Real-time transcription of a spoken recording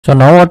So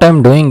now what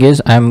I'm doing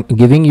is I'm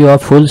giving you a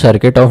full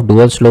circuit of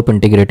dual slope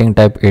integrating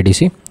type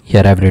ADC.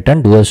 Here I've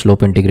written dual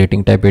slope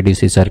integrating type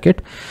ADC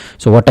circuit.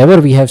 So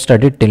whatever we have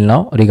studied till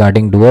now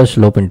regarding dual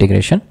slope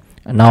integration,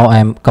 now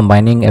I'm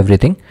combining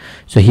everything.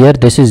 So here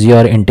this is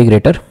your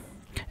integrator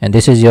and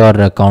this is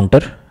your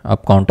counter,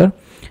 up counter.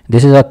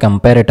 This is a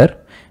comparator.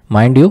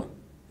 Mind you,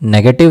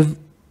 negative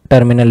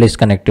terminal is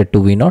connected to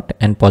V0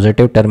 and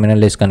positive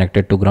terminal is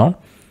connected to ground.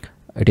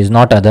 It is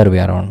not other way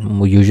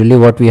around. Usually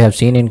what we have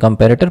seen in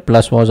comparator,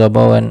 plus was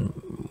above and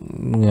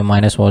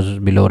minus was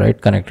below,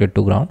 right, connected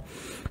to ground.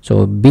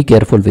 So be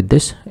careful with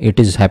this. It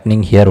is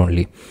happening here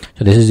only.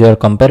 So this is your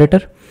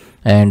comparator,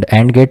 and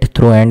AND gate,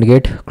 through AND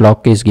gate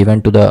clock is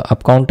given to the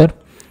up counter,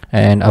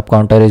 and up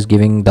counter is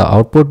giving the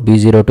output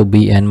B0 to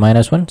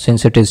Bn-1.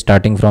 Since it is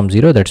starting from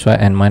 0, that's why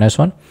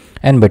n-1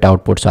 and bit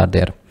outputs are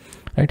there,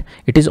 right.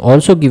 It is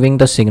also giving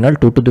the signal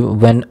 2 to the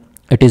when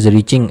it is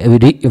reaching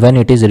when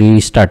it is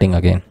restarting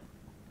again.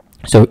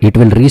 So it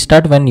will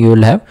restart when you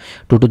will have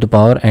 2 to the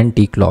power n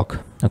t clock.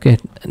 Okay,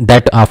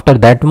 that after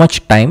that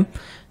much time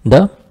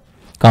the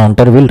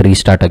counter will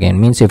restart again.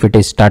 Means if it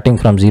is starting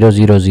from 0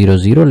 0 0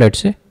 0, let's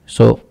say,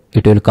 so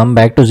it will come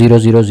back to 0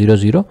 0 0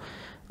 0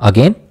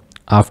 again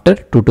after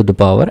 2 to the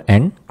power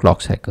n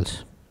clock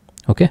cycles.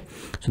 Okay,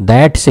 so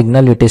that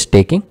signal it is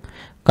taking,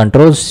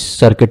 control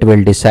circuit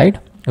will decide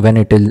when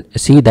it will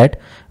see that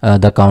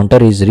the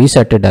counter is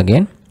resetted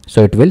again,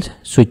 so it will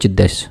switch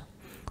this.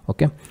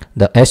 Okay,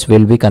 the S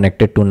will be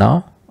connected to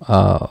now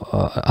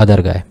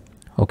other guy.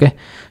 Okay,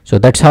 so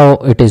that's how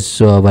it is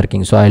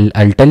working. So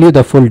I'll tell you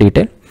the full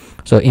detail.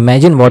 So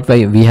imagine what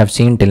we have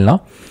seen till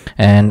now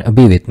and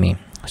be with me.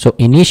 So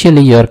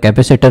initially your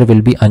capacitor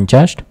will be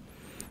uncharged,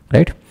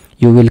 right?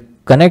 You will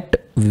connect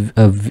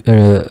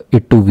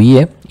it to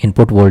VA,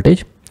 input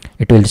voltage.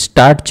 It will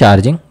start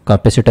charging,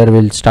 capacitor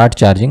will start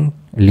charging,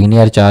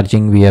 linear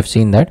charging, we have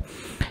seen that,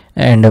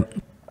 and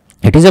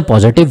it is a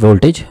positive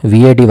voltage,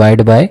 VA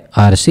divided by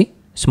RC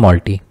small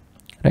t,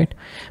 right?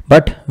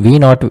 But we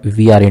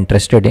are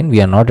interested in,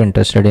 we are not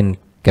interested in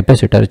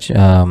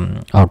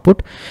capacitor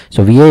output.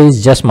 So VA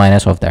is just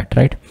minus of that,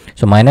 right?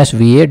 So minus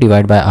VA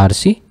divided by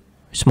RC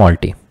small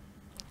t,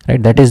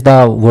 right? That is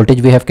the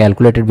voltage we have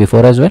calculated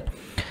before as well.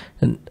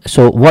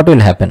 So what will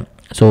happen?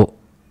 So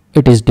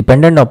it is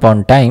dependent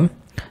upon time,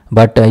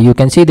 but you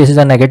can see this is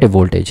a negative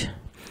voltage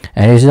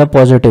and this is a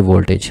positive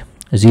voltage.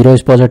 0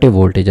 is positive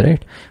voltage,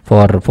 right,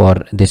 for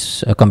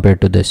this compared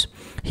to this.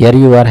 Here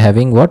you are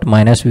having what,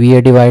 minus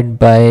VA divided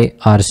by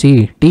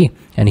RC t,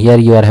 and here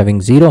you are having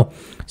 0.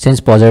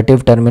 Since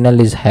positive terminal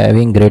is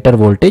having greater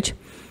voltage,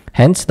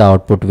 hence the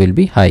output will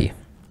be high,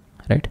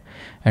 right?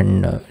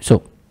 And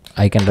so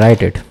I can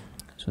write it.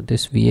 So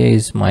this VA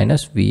is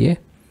minus VA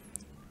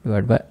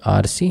divided by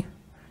RC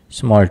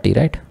small t,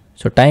 right?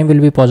 So time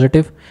will be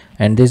positive,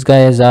 and these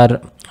guys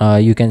are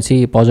you can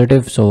see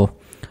positive. So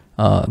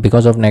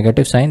because of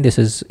negative sign, this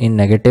is in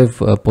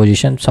negative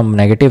position, some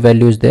negative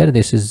value is there.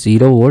 This is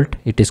 0 volt,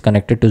 it is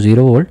connected to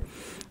 0 volt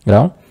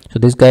ground. So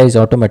this guy is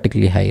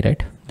automatically high,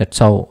 right? That's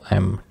how I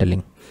am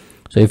telling.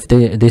 So if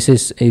that's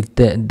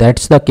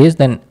the case,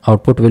 then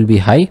output will be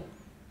high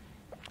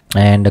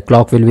and the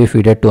clock will be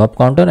fed to up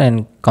counter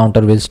and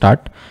counter will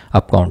start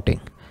up counting,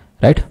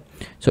 right?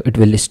 So it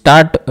will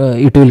start,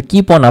 it will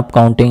keep on up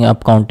counting, and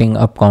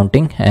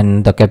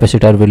the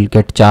capacitor will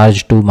get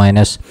charged to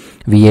minus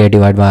VA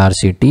divided by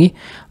RCT.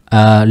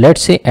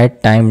 Let's say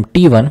at time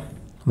t1,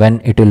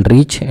 when it will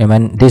reach,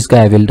 when this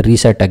guy will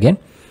reset again,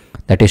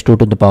 that is 2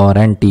 to the power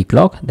n t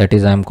clock, that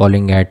is I am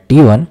calling at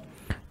t1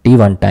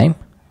 time.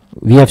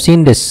 We have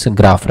seen this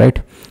graph, right?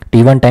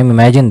 T1 time,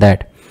 imagine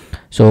that.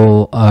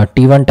 So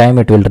t1 time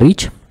it will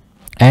reach,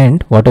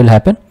 and what will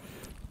happen?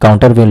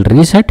 Counter will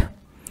reset.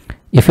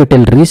 If it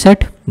will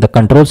reset, the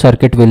control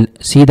circuit will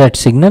see that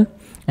signal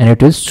and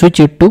it will switch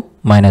it to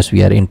minus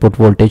VR, input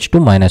voltage to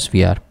minus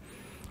VR.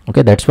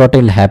 Okay, that's what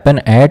will happen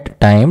at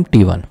time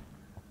t1.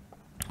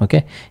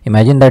 Okay,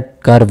 imagine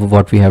that curve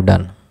what we have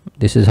done.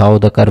 This is how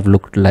the curve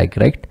looked like,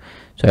 right?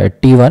 So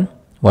at t1,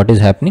 what is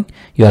happening?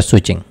 You are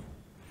switching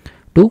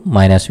to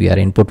minus VR,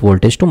 input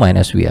voltage to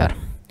minus VR.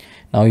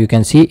 Now you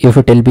can see if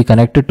it will be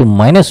connected to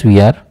minus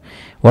VR,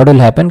 what will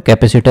happen?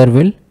 Capacitor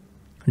will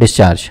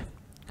discharge,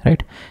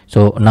 right?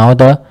 So now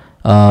the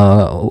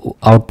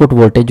output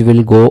voltage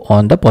will go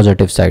on the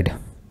positive side,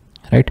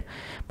 right?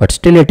 But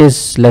still it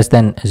is less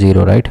than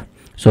 0, right?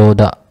 So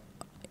the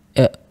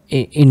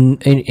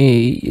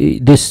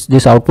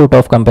this output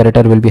of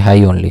comparator will be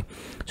high only,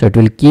 so it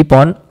will keep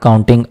on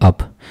counting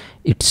up.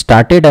 It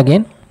started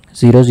again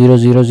 0 0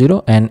 0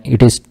 0 and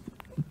it is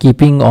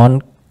keeping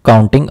on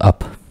counting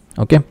up.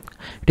 Okay,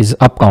 it is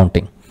up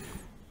counting,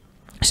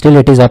 still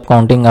it is up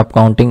counting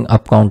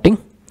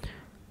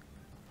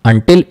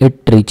until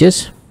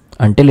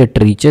it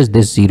reaches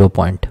this 0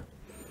 point.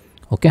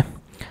 Okay,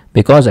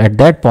 because at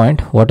that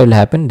point what will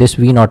happen, this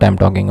V0 I am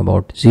talking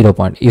about, 0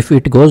 point. If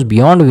it goes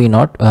beyond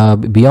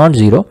V0, beyond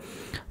 0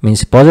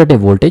 means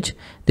positive voltage,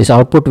 this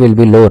output will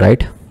be low,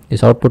 right?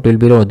 This output will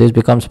be low, this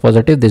becomes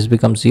positive, this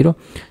becomes 0,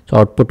 so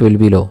output will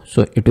be low.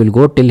 So it will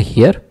go till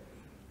here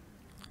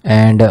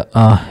and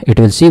it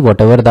will see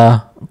whatever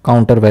the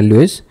counter value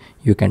is,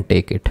 you can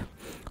take it.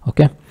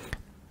 Okay,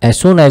 as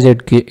soon as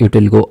it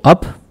will go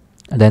up,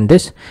 then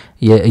this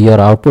your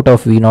output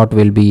of V0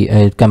 will be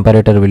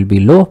comparator will be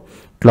low,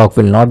 clock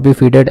will not be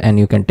fed, and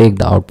you can take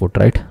the output,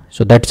 right?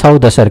 So that's how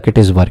the circuit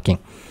is working.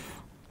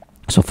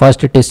 So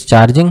first it is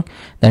charging,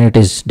 then it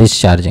is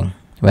discharging.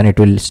 When it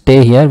will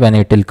stay here, when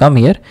it will come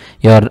here,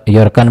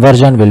 your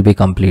conversion will be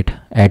complete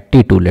at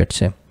T2, let's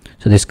say.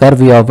 So this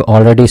curve we have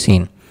already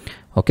seen.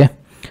 Okay,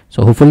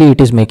 so hopefully it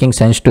is making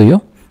sense to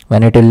you.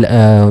 When it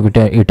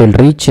will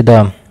reach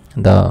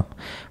the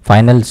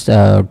final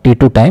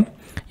T2 time,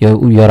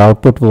 your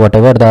output,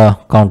 whatever the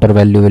counter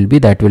value will be,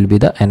 that will be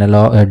the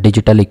analog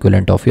digital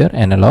equivalent of your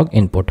analog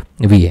input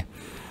VA.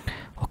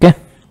 Okay,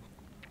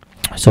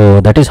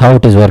 so that is how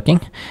it is working.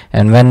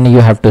 And when you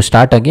have to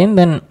start again,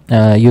 then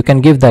you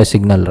can give the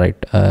signal, right,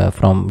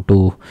 from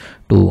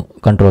to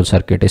control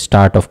circuit,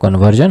 start of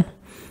conversion,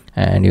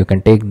 and you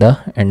can take the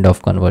end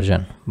of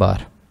conversion bar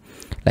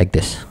like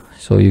this.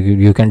 So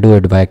you can do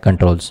it by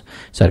controls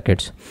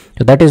circuits.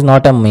 So that is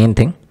not a main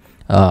thing.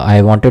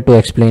 I wanted to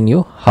explain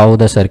you how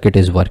the circuit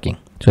is working.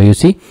 So you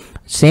see,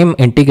 same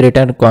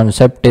integrator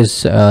concept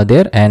is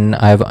there, and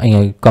I've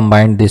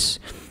combined this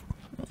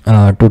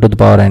 2 to the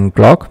power n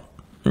clock,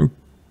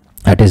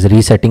 that is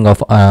resetting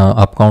of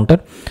up counter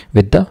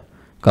with the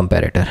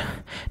comparator.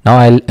 Now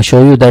I'll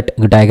show you that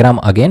diagram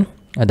again,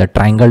 the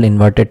triangle,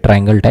 inverted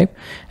triangle type,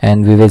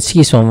 and we will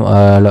see some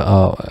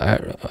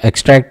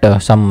extract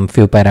some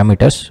few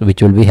parameters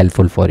which will be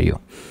helpful for you.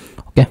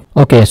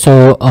 Okay,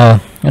 so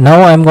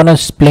now I'm gonna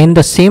explain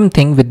the same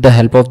thing with the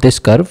help of this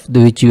curve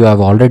which you have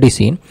already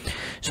seen.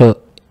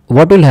 So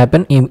what will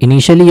happen,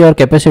 initially your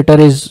capacitor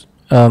is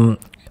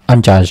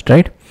uncharged,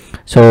 right?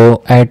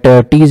 So at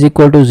t is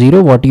equal to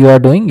 0, what you are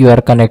doing, you are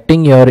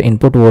connecting your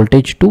input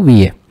voltage to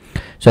VA.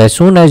 So as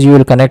soon as you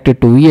will connect it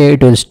to VA,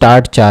 it will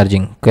start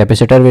charging,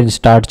 capacitor will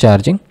start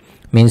charging,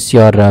 means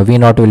your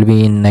V0 will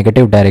be in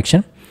negative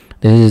direction.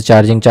 This is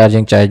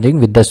charging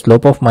with the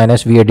slope of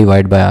minus VA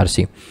divided by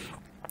RC.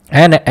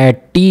 And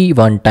at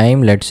T1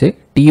 time, let's say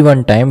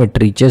T1 time, it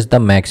reaches the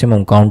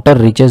maximum, counter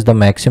reaches the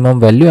maximum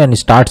value and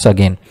starts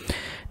again.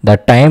 The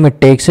time it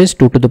takes is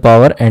 2 to the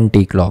power n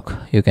t clock.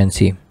 You can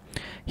see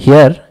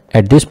here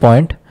at this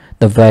point,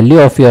 the value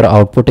of your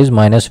output is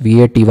minus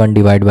VA T1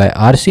 divided by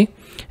RC,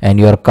 and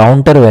your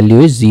counter value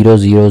is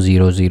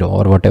 0000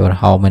 or whatever,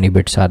 how many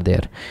bits are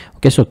there.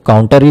 Okay, so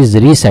counter is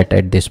reset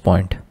at this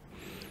point.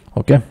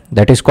 Okay,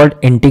 that is called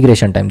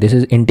integration time. This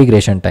is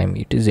integration time,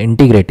 it is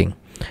integrating.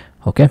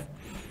 Okay,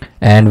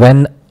 and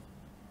when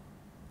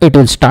it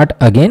will start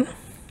again,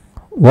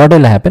 what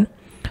will happen,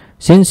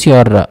 since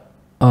your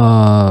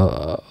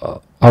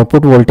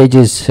output voltage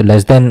is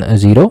less than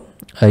 0,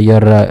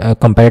 your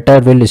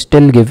comparator will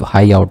still give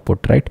high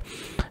output, right?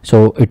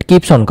 So it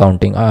keeps on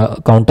counting,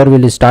 counter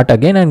will start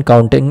again and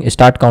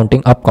start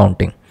counting up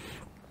counting,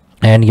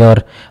 and your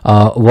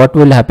what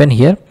will happen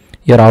here,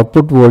 your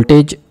output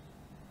voltage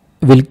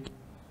will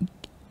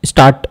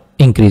start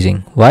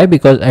increasing. Why?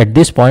 Because at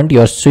this point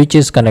your switch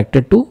is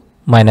connected to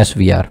minus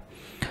VR.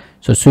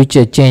 So switch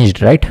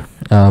changed, right,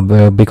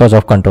 because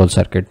of control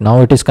circuit.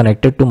 Now it is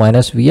connected to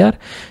minus VR,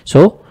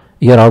 so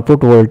your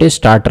output voltage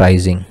start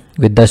rising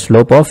with the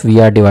slope of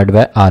VR divided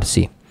by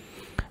RC.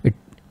 It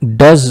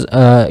does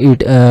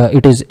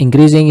it is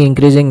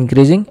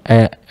increasing.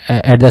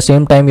 At the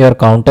same time your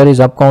counter is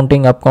up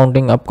counting,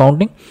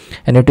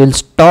 and it will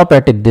stop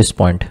at this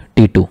point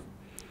T2.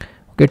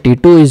 Okay,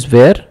 T2 is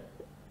where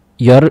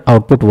your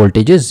output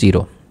voltage is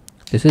 0.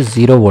 This is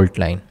 0 volt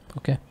line.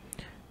 Okay,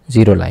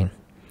 0 line.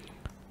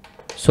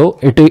 So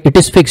it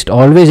is fixed,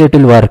 always it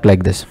will work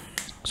like this.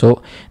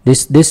 So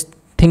this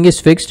thing is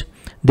fixed,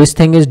 this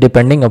thing is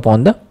depending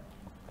upon the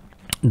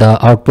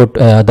output,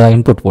 the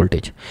input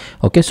voltage.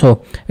 Okay,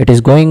 so it is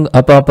going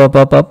up,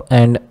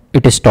 and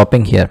it is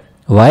stopping here.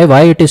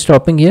 Why it is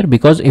stopping here?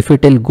 Because if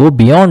it will go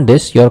beyond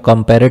this, your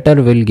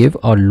comparator will give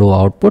a low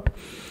output,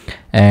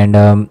 and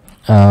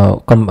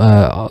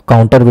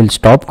counter will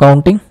stop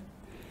counting,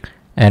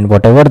 and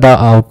whatever the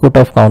output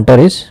of counter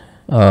is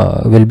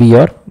will be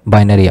your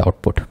binary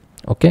output.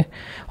 Okay,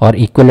 or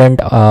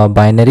equivalent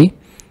binary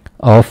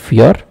of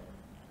your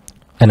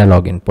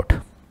analog input,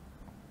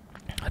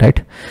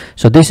 right?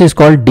 So this is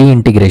called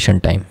de-integration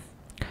time.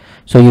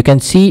 So you can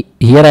see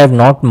here I have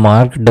not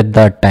marked the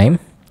time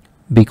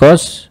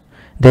because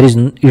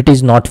it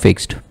is not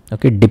fixed.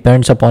 Okay, it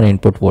depends upon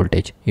input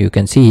voltage. You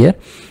can see here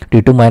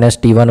T2 minus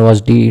T1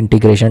 was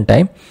de-integration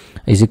time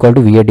is equal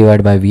to VA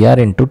divided by VR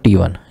into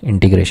T1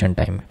 integration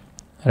time,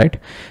 right?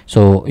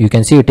 So you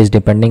can see it is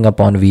depending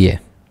upon VA.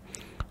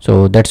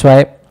 So that's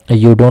why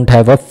you don't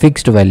have a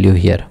fixed value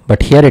here,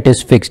 but here it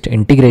is fixed.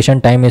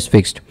 Integration time is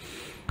fixed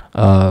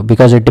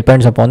because it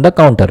depends upon the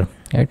counter,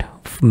 right?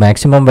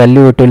 Maximum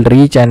value it will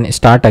reach and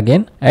start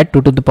again at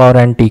 2 to the power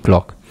n t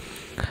clock.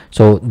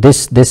 So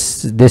this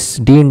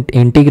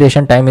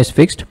integration time is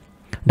fixed,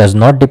 does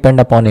not depend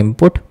upon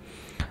input,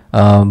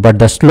 but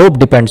the slope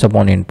depends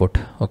upon input.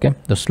 Okay,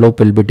 the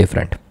slope will be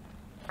different.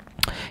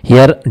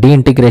 Here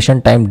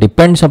de-integration time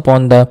depends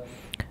upon the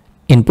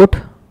input,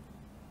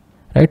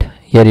 right?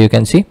 Here you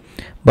can see,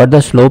 but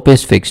the slope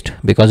is fixed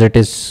because it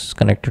is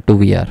connected to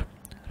VR,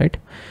 right?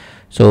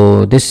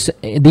 So these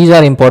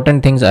are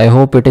important things. I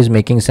hope it is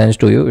making sense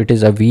to you. It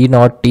is a V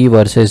naught T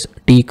versus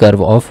T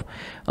curve of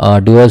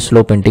dual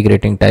slope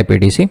integrating type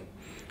ADC,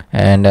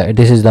 and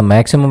this is the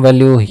maximum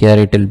value. Here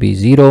it will be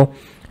 0,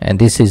 and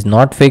this is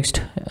not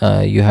fixed.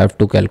 You have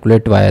to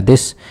calculate via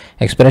this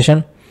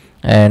expression,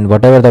 and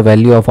whatever the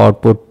value of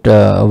output,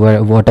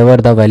 whatever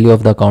the value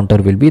of the counter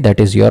will be,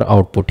 that is your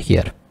output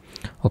here.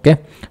 Okay,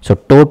 so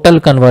total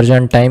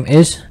conversion time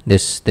is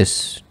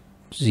this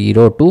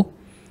 0 to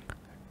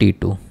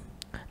T2.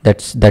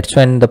 That's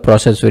when the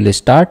process will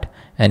start,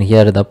 and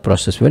here the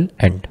process will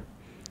end.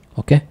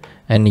 Okay,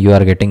 and you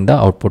are getting the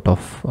output of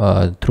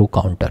through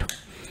counter.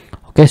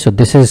 Okay, so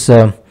this is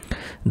the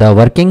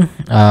working.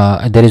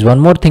 There is one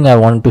more thing I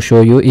want to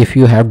show you. If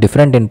you have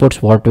different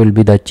inputs, what will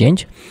be the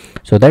change,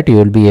 so that you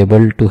will be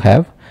able to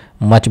have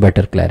much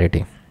better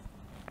clarity.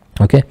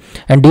 Okay,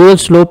 and dual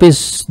slope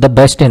is the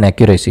best in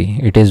accuracy.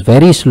 It is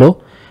very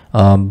slow,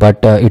 but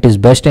it is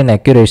best in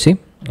accuracy.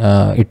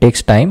 It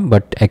takes time,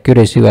 but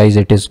accuracy wise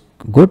it is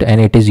good, and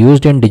it is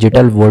used in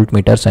digital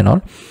voltmeters and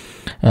all.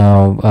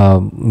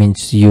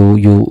 Means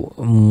you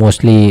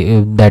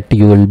mostly that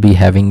you will be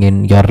having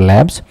in your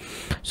labs,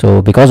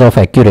 so because of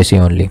accuracy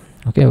only.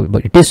 Okay,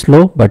 but it is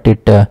slow, but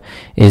it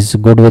is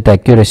good with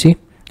accuracy.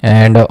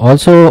 And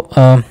also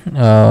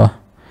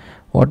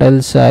what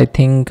else, I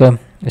think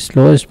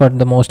slowest but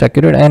the most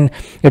accurate, and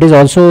it is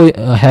also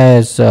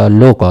has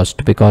low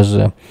cost, because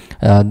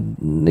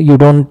you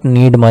don't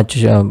need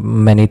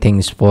many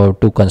things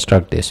to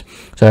construct this.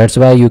 So that's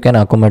why you can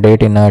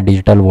accommodate in a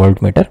digital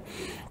voltmeter,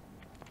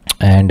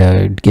 and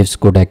it gives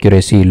good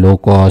accuracy, low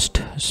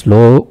cost,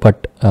 slow,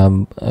 but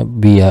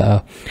we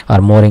are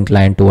more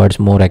inclined towards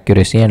more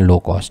accuracy and low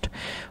cost.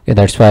 Okay,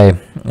 that's why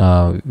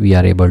we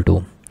are able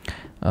to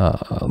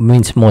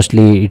means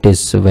mostly it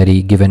is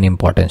very given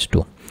importance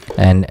to.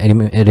 And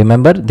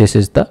remember, this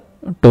is the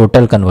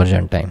total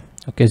conversion time.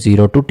 Okay,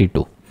 0 to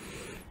T2.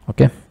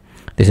 Okay,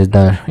 this is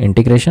the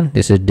integration,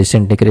 this is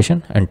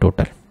disintegration, and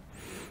total,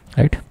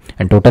 right?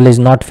 And total is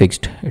not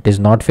fixed. It is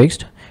not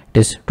fixed. It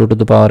is 2 to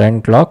the power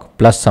n clock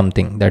plus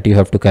something that you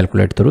have to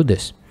calculate through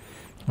this.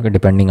 Okay,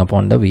 depending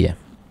upon the VA,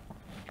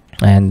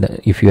 and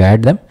if you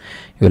add them,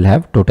 you will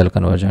have total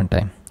conversion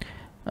time.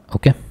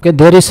 Okay,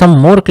 there is some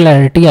more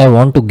clarity I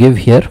want to give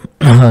here.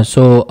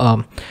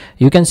 So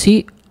you can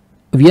see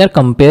we are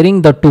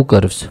comparing the two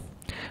curves.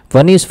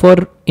 One is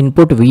for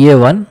input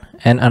VA1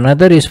 and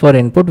another is for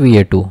input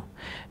VA2.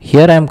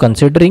 Here I am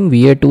considering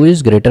VA2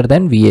 is greater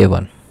than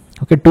VA1.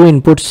 Okay, two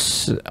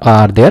inputs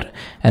are there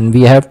and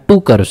we have two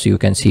curves. You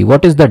can see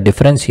what is the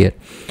difference here.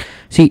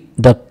 See,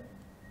 the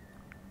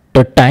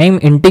time,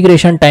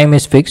 integration time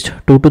is fixed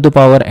 2 to the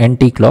power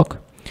nt clock,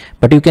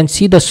 but you can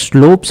see the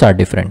slopes are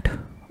different.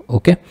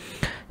 Okay,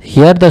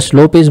 here the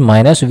slope is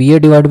minus VA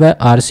divided by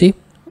RC.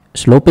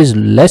 Slope is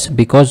less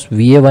because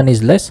VA1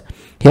 is less.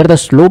 Here the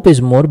slope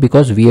is more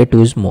because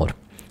VA2 is more.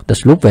 The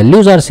slope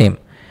values are same.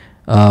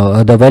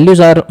 The values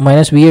are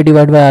minus VA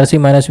divided by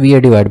RC minus VA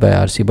divided by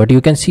RC, but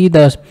you can see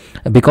the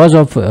because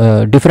of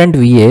different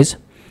VAs,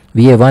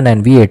 VA1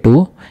 and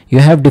VA2, you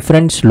have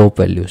different slope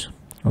values.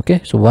 Okay,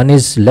 so one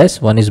is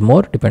less, one is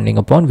more, depending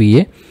upon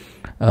VA,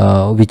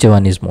 which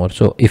one is more.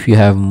 So if you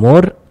have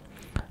more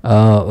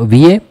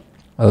VA,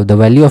 the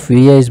value of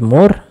VA is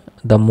more,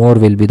 the more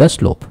will be the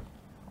slope.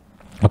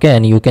 Okay,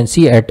 and you can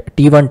see at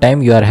T1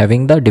 time you are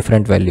having the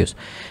different values.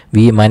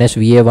 V minus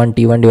VA1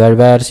 T1 divided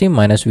by RC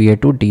minus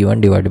VA2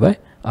 T1 divided by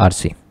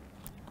RC.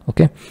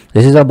 Okay,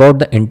 this is about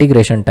the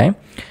integration time.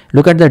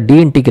 Look at the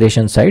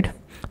de-integration side.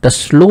 The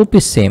slope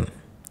is same.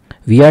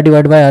 VR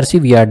divided by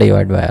RC, VR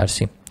divided by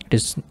RC.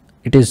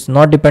 It is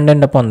not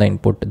dependent upon the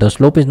input. The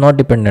slope is not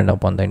dependent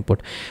upon the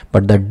input,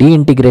 but the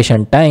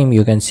de-integration time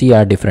you can see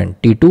are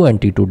different, T2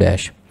 and T2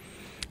 dash.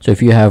 So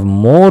if you have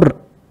more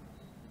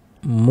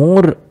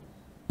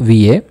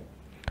VA,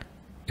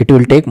 it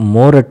will take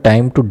more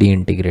time to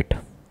deintegrate.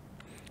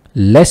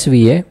 Less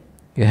VA,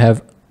 you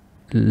have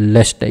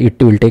less,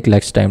 it will take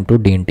less time to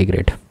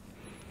deintegrate.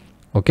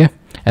 Okay,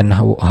 and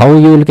how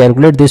you will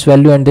calculate this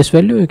value and this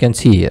value, you can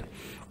see here.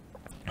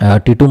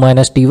 T2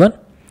 minus T1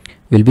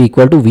 will be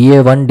equal to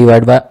VA1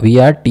 divided by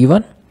VR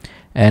T1,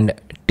 and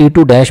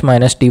T2 dash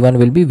minus T1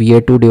 will be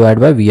VA2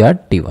 divided by VR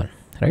T1,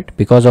 right?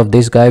 Because of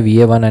this guy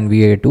VA1 and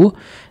VA2,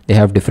 they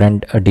have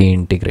different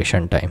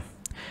deintegration time.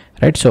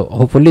 Right, so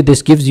hopefully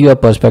this gives you a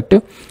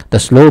perspective. The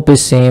slope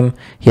is same.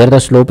 Here the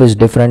slope is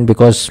different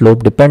because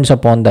slope depends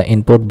upon the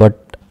input,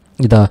 but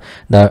the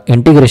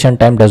integration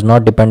time does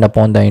not depend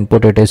upon the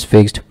input. It is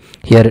fixed.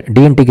 Here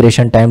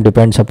de-integration time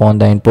depends upon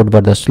the input,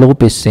 but the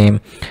slope is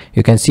same.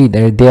 You can see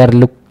that they are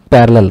look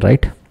parallel,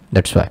 right?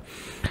 That's why.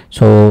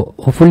 So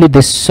hopefully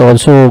this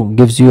also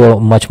gives you a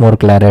much more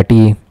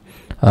clarity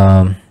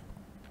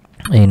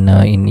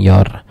in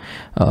your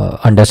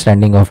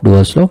understanding of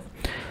dual slope.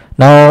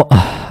 Now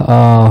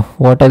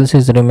what else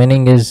is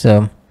remaining is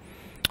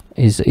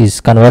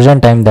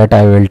conversion time that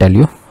I will tell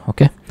you.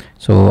 Okay,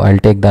 so I'll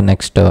take the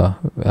next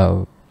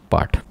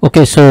part.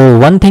 Okay, so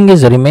one thing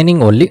is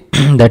remaining only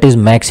that is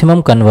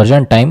maximum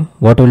conversion time.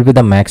 What will be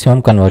the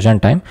maximum conversion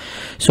time?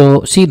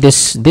 So see,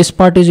 this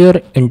part is your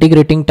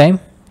integrating time,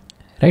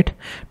 right?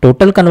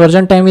 Total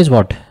conversion time is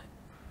what?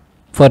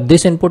 For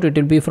this input it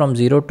will be from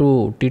 0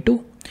 to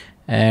T2,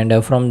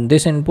 and from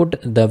this input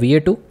the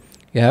VA2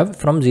 you have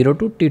from 0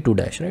 to T2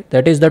 dash, right?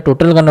 That is the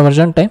total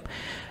conversion time.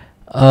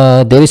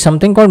 There is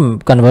something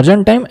called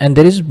conversion time and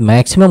there is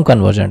maximum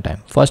conversion time.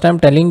 First I am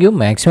telling you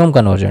maximum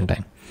conversion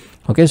time.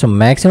 Okay, so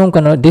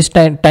maximum this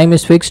time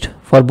is fixed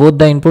for both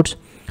the inputs,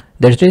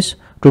 that is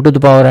 2 to the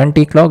power n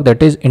t clock,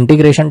 that is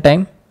integration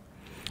time,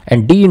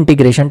 and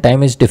de-integration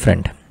time is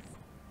different.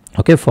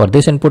 Okay, for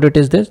this input it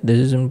is this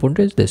is input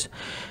is this,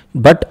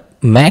 but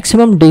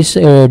maximum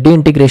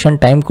de-integration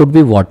time could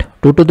be what?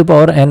 2 to the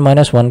power n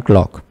minus 1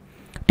 clock,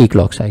 t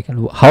clock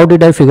cycle. How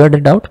did I figure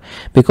it out?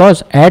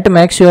 Because at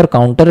max your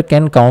counter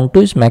can count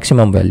to its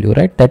maximum value,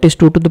 right? That is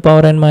 2 to the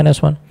power n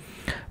minus 1.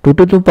 2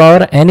 to the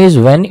power n is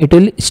when it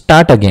will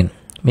start again,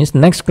 means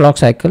next clock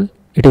cycle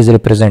it is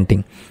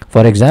representing.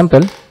 For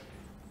example,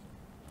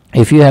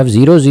 if you have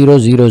 0 0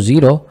 0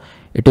 0,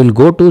 it will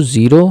go to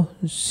 0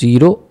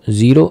 0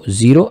 0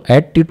 0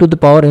 at t to the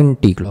power in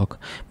t clock.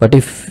 But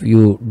if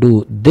you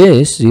do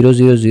this 0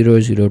 0 0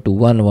 0 to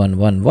 1 1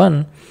 1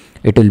 1,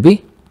 it will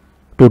be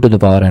 2 to the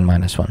power n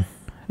minus 1,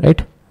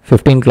 right?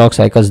 15 clock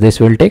cycles this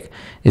will take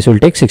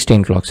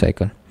 16 clock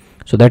cycle.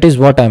 So that is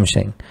what I am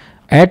saying.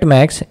 At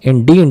max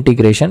in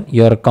de-integration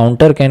your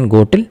counter can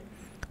go till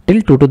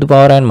 2 to the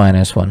power n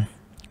minus 1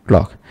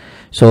 clock.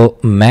 So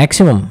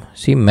maximum,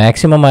 see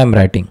maximum I am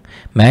writing,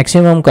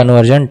 maximum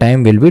conversion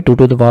time will be 2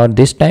 to the power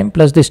this time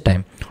plus this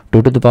time,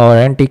 2 to the power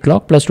n t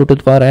clock plus 2 to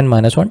the power n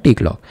minus 1 t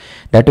clock.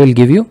 That will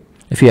give you,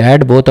 if you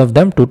add both of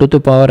them, 2 to the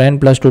power n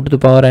plus 2 to the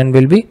power n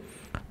will be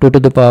 2 to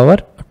the power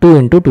 2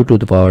 into 2 to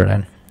the power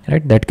n,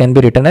 right? That can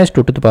be written as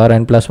 2 to the power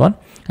n plus 1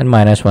 and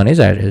minus 1 is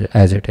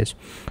as it is.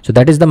 So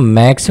that is the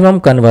maximum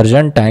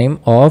conversion time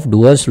of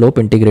dual slope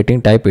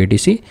integrating type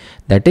ADC,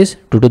 that is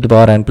 2 to the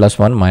power n plus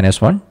 1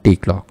 minus 1 t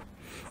clock.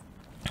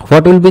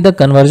 What will be the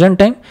conversion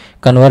time?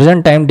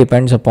 Conversion time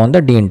depends upon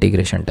the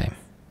de-integration time,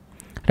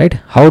 right?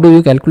 How do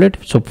you calculate?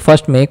 So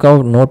first make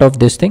a note of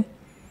this thing,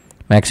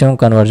 maximum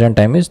conversion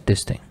time is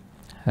this thing,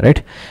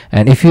 right?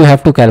 And if you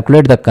have to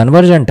calculate the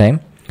conversion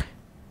time,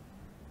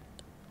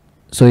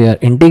 so your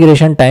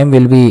integration time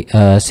will be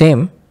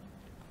same,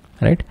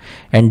 right?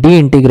 And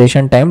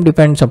de-integration time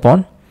depends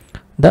upon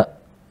the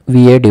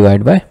VA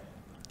divided by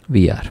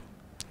VR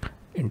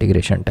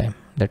integration time,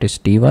 that is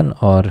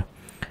T1 or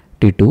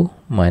T2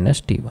 minus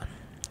T1,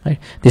 right?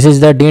 This is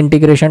the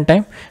de-integration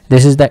time,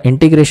 this is the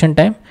integration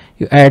time.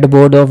 You add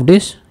both of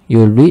this, you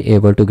will be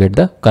able to get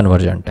the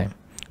conversion time,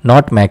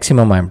 not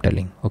maximum I am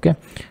telling. Okay,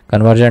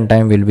 conversion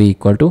time will be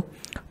equal to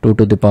 2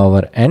 to the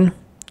power n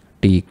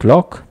t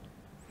clock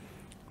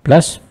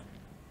plus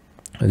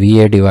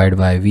VA divided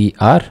by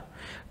VR.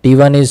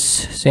 T1 is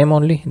same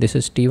only, this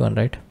is T1,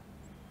 right?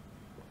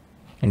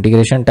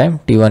 Integration time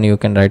T1 you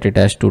can write it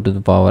as 2 to the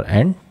power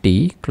n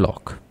t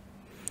clock.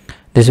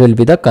 This will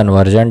be the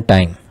conversion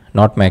time,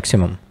 not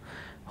maximum.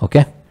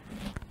 Okay,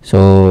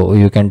 so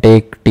you can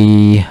take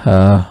t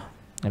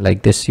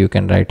like this, you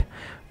can write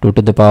 2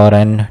 to the power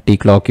n t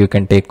clock, you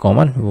can take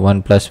common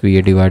 1 plus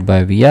VA divided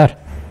by VR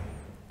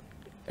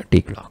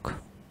t clock,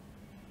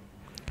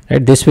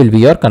 right? This will be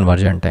your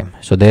conversion time.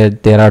 So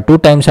there are two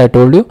times I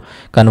told you.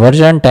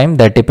 Conversion time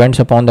that depends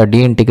upon the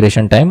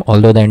de-integration time,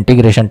 although the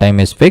integration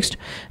time is fixed,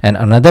 and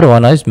another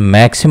one is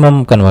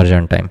maximum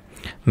conversion time.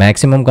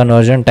 Maximum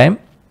conversion time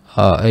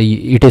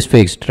it is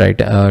fixed, right?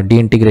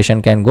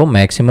 De-integration can go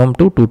maximum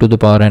to 2 to the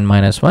power n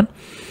minus 1.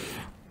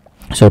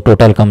 So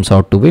total comes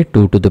out to be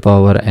 2 to the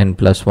power n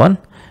plus 1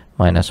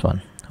 minus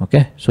 1.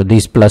 Okay, so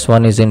this plus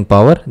 1 is in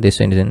power, this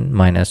is in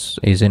minus,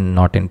 is in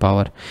not in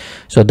power.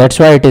 So that's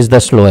why it is the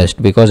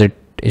slowest, because it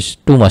is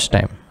too much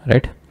time,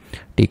 right?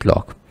 T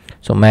clock.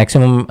 So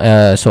maximum,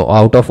 so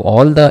out of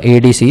all the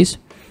ADCs,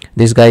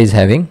 this guy is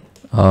having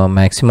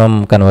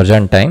maximum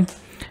conversion time,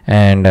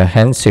 and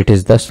hence it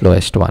is the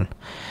slowest one,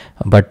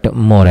 but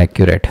more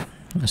accurate.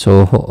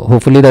 So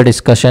hopefully the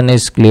discussion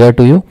is clear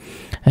to you,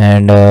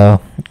 and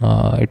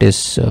it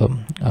is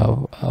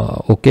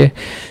okay.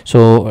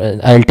 So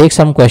I'll take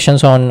some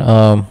questions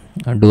on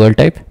dual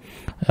type,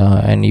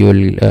 and you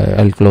will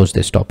I'll close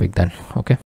this topic then. Okay.